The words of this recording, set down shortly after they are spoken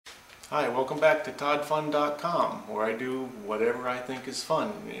Hi, welcome back to toddfun.com, where I do whatever I think is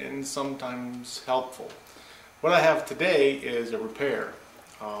fun and sometimes helpful. What I have today is a repair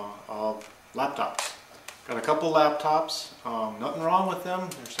of laptops. Got a couple laptops, nothing wrong with them.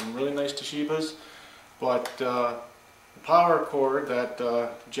 There's some really nice Toshibas, but the power cord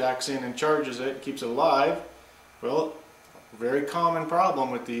that jacks in and charges it, keeps it alive. Well, very common problem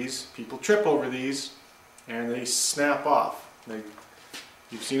with these. People trip over these and they snap off.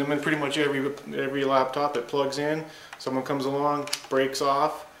 You've seen them in pretty much every laptop that plugs in. Someone comes along, breaks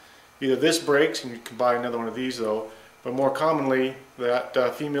off. Either this breaks, and you can buy another one of these though, but more commonly that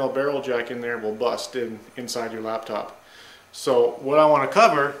female barrel jack in there will bust inside your laptop. So what I want to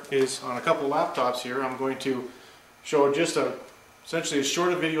cover is, on a couple laptops here, I'm going to show just essentially as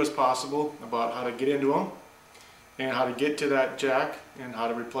short a video as possible about how to get into them and how to get to that jack and how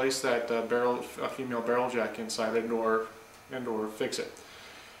to replace that female barrel jack inside it or fix it.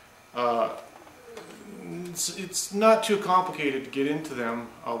 It's not too complicated to get into them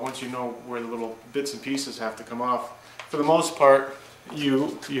once you know where the little bits and pieces have to come off. For the most part,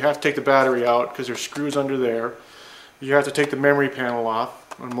 you have to take the battery out because there's screws under there. You have to take the memory panel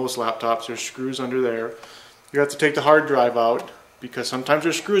off. On most laptops there's screws under there. You have to take the hard drive out because sometimes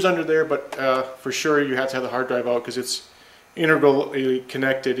there's screws under there, but for sure you have to have the hard drive out because it's integrally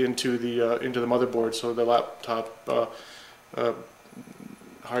connected into the motherboard, so the laptop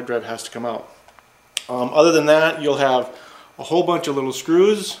hard drive has to come out. Other than that, you'll have a whole bunch of little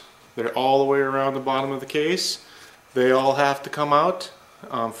screws. They're all the way around the bottom of the case. They all have to come out.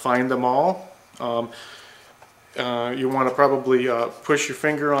 Find them all. You want to probably push your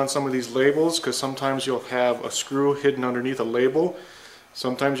finger on some of these labels because sometimes you'll have a screw hidden underneath a label.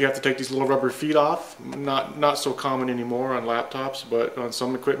 Sometimes you have to take these little rubber feet off. Not so common anymore on laptops, but on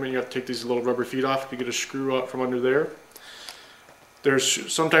some equipment you have to take these little rubber feet off if you get a screw out from under there.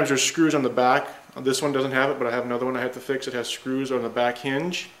 Sometimes there's screws on the back. This one doesn't have it, but I have another one I have to fix. It has screws on the back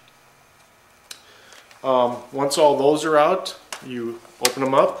hinge. Once all those are out, you open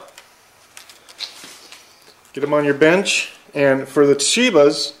them up, get them on your bench, and for the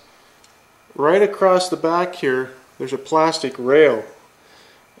Toshibas, right across the back here, there's a plastic rail.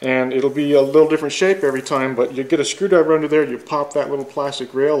 And it'll be a little different shape every time, but you get a screwdriver under there, you pop that little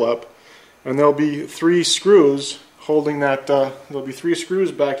plastic rail up, and there'll be three screws holding that. There'll be three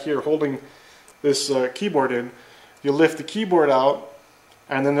screws back here holding this keyboard in. You lift the keyboard out,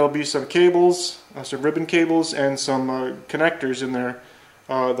 and then there'll be some cables, some ribbon cables, and some connectors in there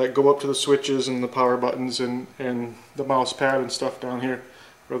that go up to the switches and the power buttons and the mouse pad and stuff down here,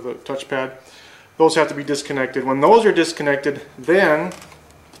 or the touchpad. Those have to be disconnected. When those are disconnected, then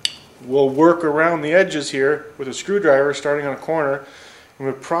we'll work around the edges here with a screwdriver starting on a corner, and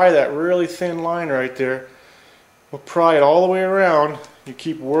we'll pry that really thin line right there. We'll pry it all the way around. You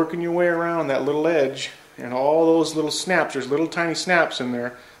keep working your way around that little edge, and all those little snaps, there's little tiny snaps in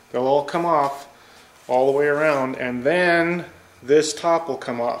there, they'll all come off all the way around, and then this top will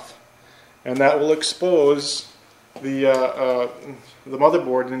come off, and that will expose the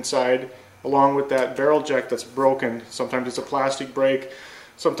motherboard inside, along with that barrel jack that's broken. Sometimes it's a plastic break,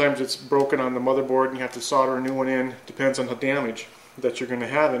 sometimes it's broken on the motherboard and you have to solder a new one in. Depends on the damage that you're going to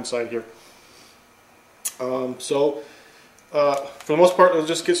have inside here. For the most part, let's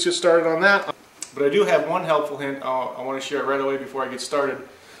just get started on that. But I do have one helpful hint I want to share right away before I get started,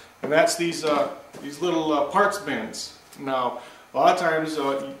 and that's these little parts bins. Now, a lot of times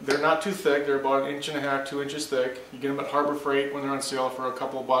they're not too thick. They're about 1.5 inches, 2 inches thick. You get them at Harbor Freight when they're on sale for a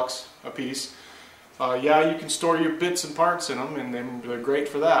couple of bucks a piece. Yeah, you can store your bits and parts in them, and they're great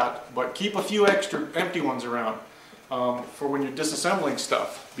for that. But keep a few extra empty ones around for when you're disassembling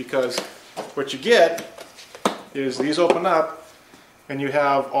stuff, because what you get is these open up and you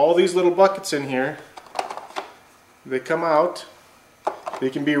have all these little buckets in here. They come out, they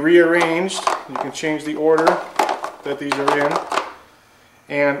can be rearranged, you can change the order that these are in,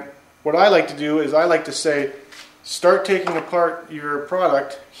 and what I like to do is I like to say, start taking apart your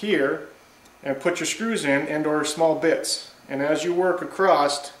product here and put your screws in and or small bits, and as you work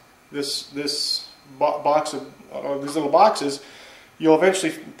across this box of these little boxes, you'll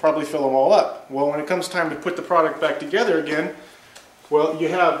eventually probably fill them all up. Well, when it comes time to put the product back together again, well, you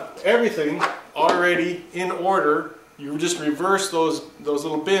have everything already in order. You just reverse those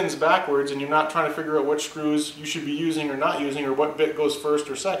little bins backwards, and you're not trying to figure out which screws you should be using or not using, or what bit goes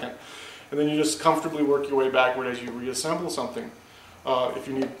first or second. And then you just comfortably work your way backward as you reassemble something.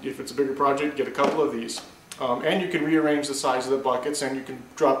 If it's a bigger project, get a couple of these. And you can rearrange the size of the buckets, and you can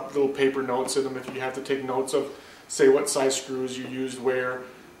drop little paper notes in them if you have to take notes of, say, what size screws you used where.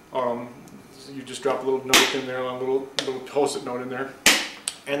 You just drop a little note in there, a little post-it note in there.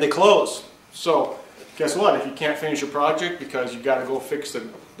 and they close. So guess what? If you can't finish your project because you got to go fix the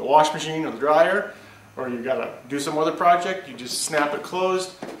wash machine or the dryer, or you got to do some other project, you just snap it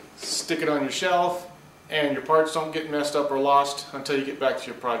closed, stick it on your shelf, and your parts don't get messed up or lost until you get back to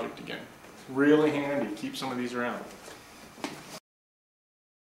your project again. Really handy. Keep some of these around.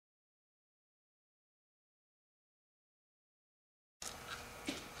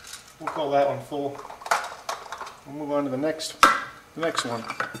 We'll call that one full. We'll move on to the next one.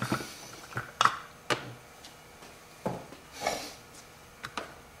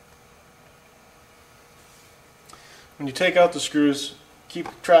 When you take out the screws, keep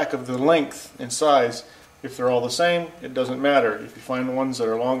track of the length and size. If they're all the same, it doesn't matter. If you find ones that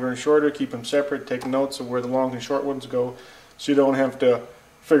are longer and shorter, keep them separate. Take notes of where the long and short ones go, so you don't have to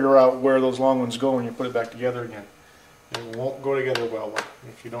figure out where those long ones go when you put it back together again. It won't go together well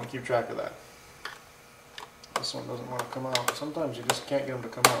if you don't keep track of that. This one doesn't want to come out. Sometimes you just can't get them to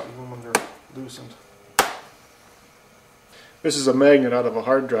come out even when they're loosened. This is a magnet out of a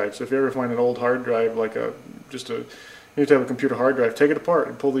hard drive, so if you ever find an old hard drive, like any type of computer hard drive, take it apart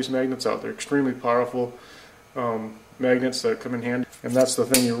and pull these magnets out. They're extremely powerful magnets that come in handy, and that's the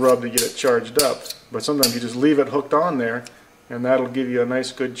thing you rub to get it charged up. But sometimes you just leave it hooked on there, and that'll give you a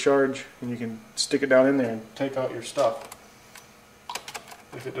nice good charge, and you can stick it down in there and take out your stuff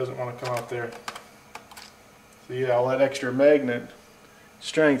if it doesn't want to come out there. So yeah, all that extra magnet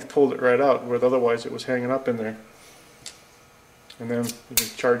strength pulled it right out, where otherwise it was hanging up in there. And then you can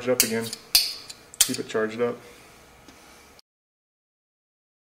charge it up again, keep it charged up.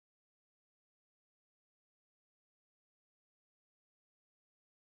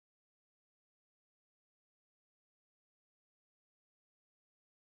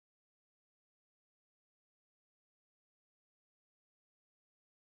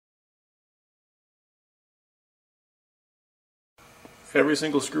 Every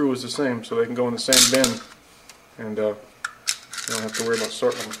single screw is the same, so they can go in the same bin, and you don't have to worry about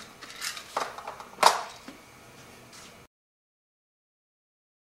sorting them.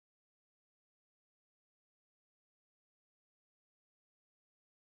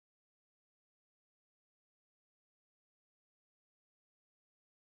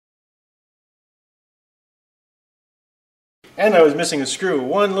 And I was missing a screw,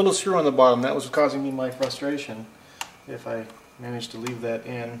 one little screw on the bottom. That was causing me my frustration if I managed to leave that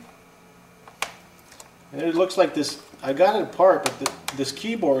in. And it looks like this, I got it apart, but this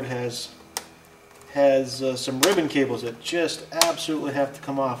keyboard has some ribbon cables that just absolutely have to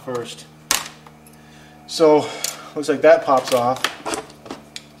come off first. So looks like that pops off,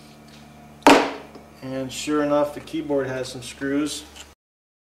 and sure enough the keyboard has some screws.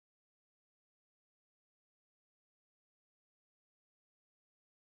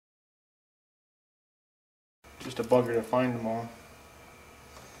 Just a bugger to find them all.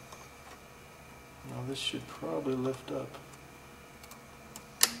 Now this should probably lift up.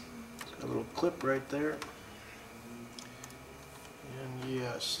 It's got a little clip right there. And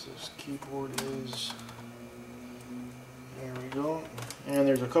yes, this keyboard is, there we go. And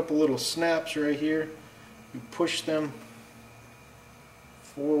there's a couple little snaps right here. You push them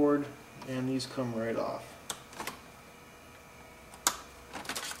forward and these come right off.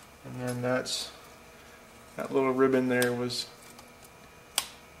 And then that little ribbon there was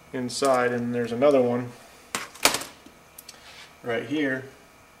inside, and there's another one right here.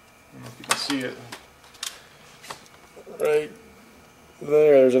 I don't know if you can see it. Right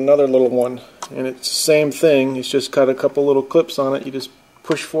there's another little one, and it's the same thing. It's just got a couple little clips on it. You just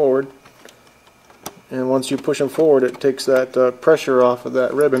push forward, and once you push them forward, it takes that pressure off of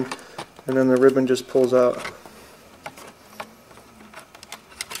that ribbon, and then the ribbon just pulls out.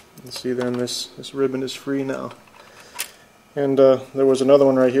 You see then this ribbon is free now. And there was another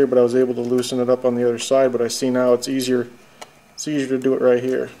one right here, but I was able to loosen it up on the other side. But I see now it's easier to do it right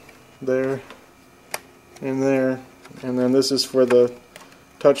here, there, and there. And then this is for the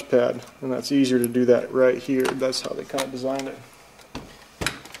touchpad, and that's easier to do that right here. That's how they kind of designed it.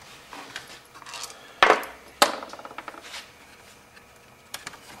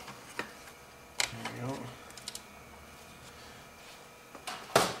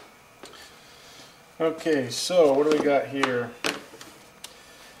 Okay, so what do we got here?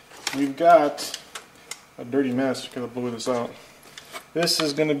 We've got a dirty mess because I blew this out. This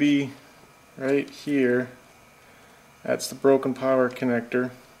is going to be right here. That's the broken power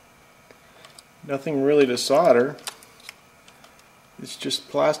connector. Nothing really to solder. It's just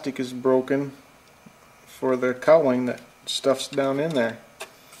plastic is broken for the cowling that stuff's down in there.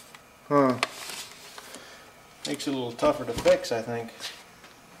 Makes it a little tougher to fix, I think.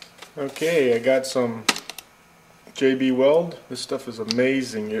 Okay, I got some JB Weld. This stuff is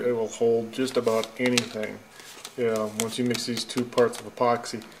amazing. It will hold just about anything. Yeah, once you mix these two parts of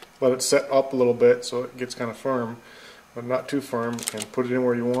epoxy, let it set up a little bit so it gets kind of firm, but not too firm, and put it in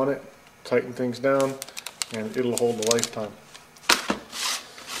where you want it, tighten things down, and it'll hold a lifetime.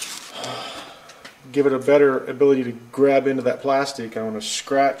 Give it a better ability to grab into that plastic. I'm going to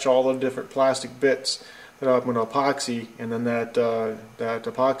scratch all the different plastic bits that I'm going to epoxy, and then that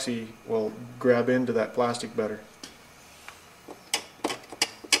epoxy will grab into that plastic better.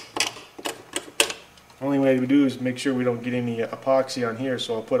 Only way to do is make sure we don't get any epoxy on here,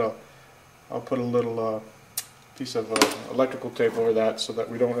 so I'll put a little piece of electrical tape over that so that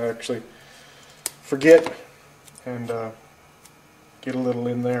we don't actually forget and get a little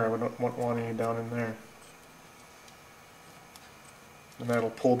in there. I don't want any down in there. And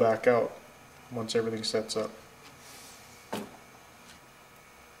that'll pull back out once everything sets up.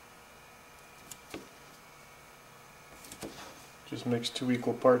 Just mix 2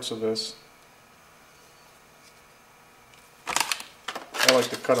 equal parts of this. I like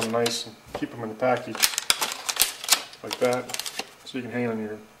to cut them nice and keep them in the package like that, so you can hang it on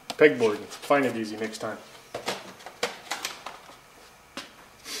your pegboard and find it easy next time.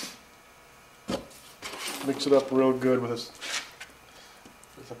 Mix it up real good with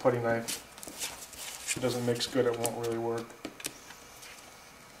a putty knife. If it doesn't mix good, it won't really work.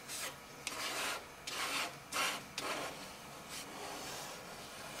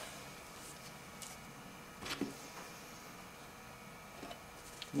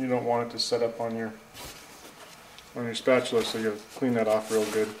 You don't want it to set up on your spatula, so you clean that off real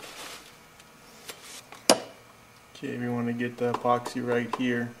good. Okay, we want to get the epoxy right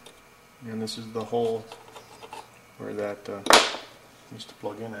here, and this is the hole where that needs to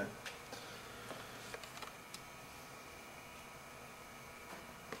plug in at.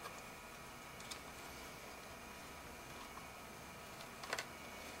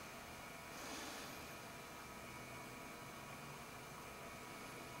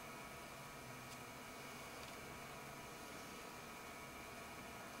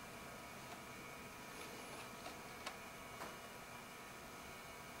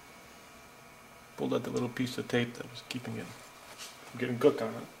 Pulled out the little piece of tape that was keeping it from getting cooked on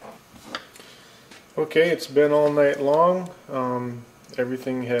it. Okay, it's been all night long.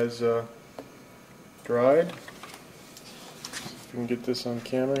 Everything has dried. If we can get this on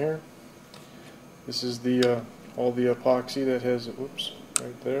camera here. This is the all the epoxy that has, whoops,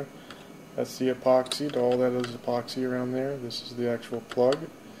 right there. That's the epoxy. All that is epoxy around there. This is the actual plug.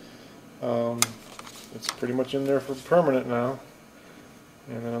 It's pretty much in there for permanent now.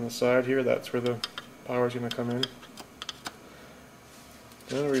 And then on the side here, that's where the power is going to come in.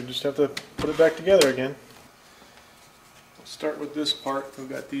 Then we just have to put it back together again. We'll start with this part. We've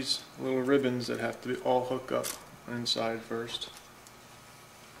got these little ribbons that have to be all hook up inside first.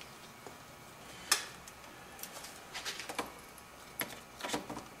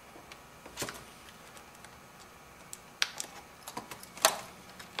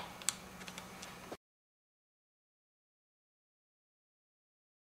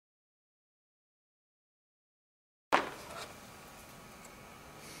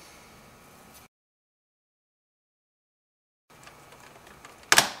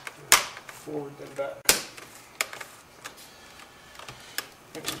 Forward and back.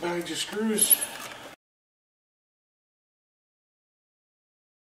 Next bag of screws.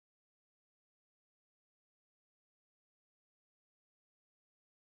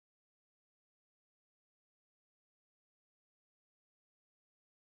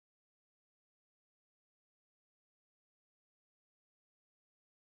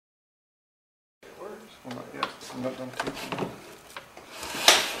 Well, not yet. I'm not done taping.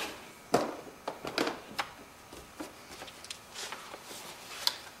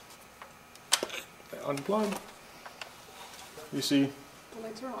 Unplug. You see,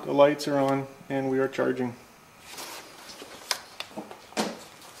 the lights are on, and we are charging.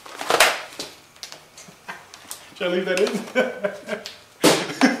 Should I leave that in?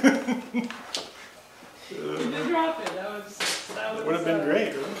 You drop it. That would have been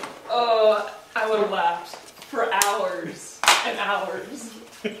great. Right? Oh, I would have laughed for hours and hours,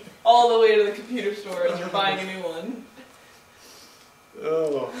 all the way to the computer store as you're buying a new one.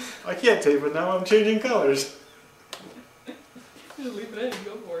 Oh, I can't tape it now. I'm changing colors. Just leave it in.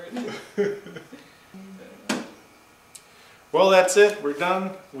 Go for it. Well, that's it. We're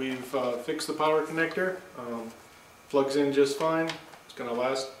done. We've fixed the power connector. Plugs in just fine. It's going to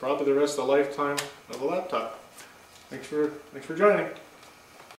last probably the rest of the lifetime of the laptop. Thanks for joining.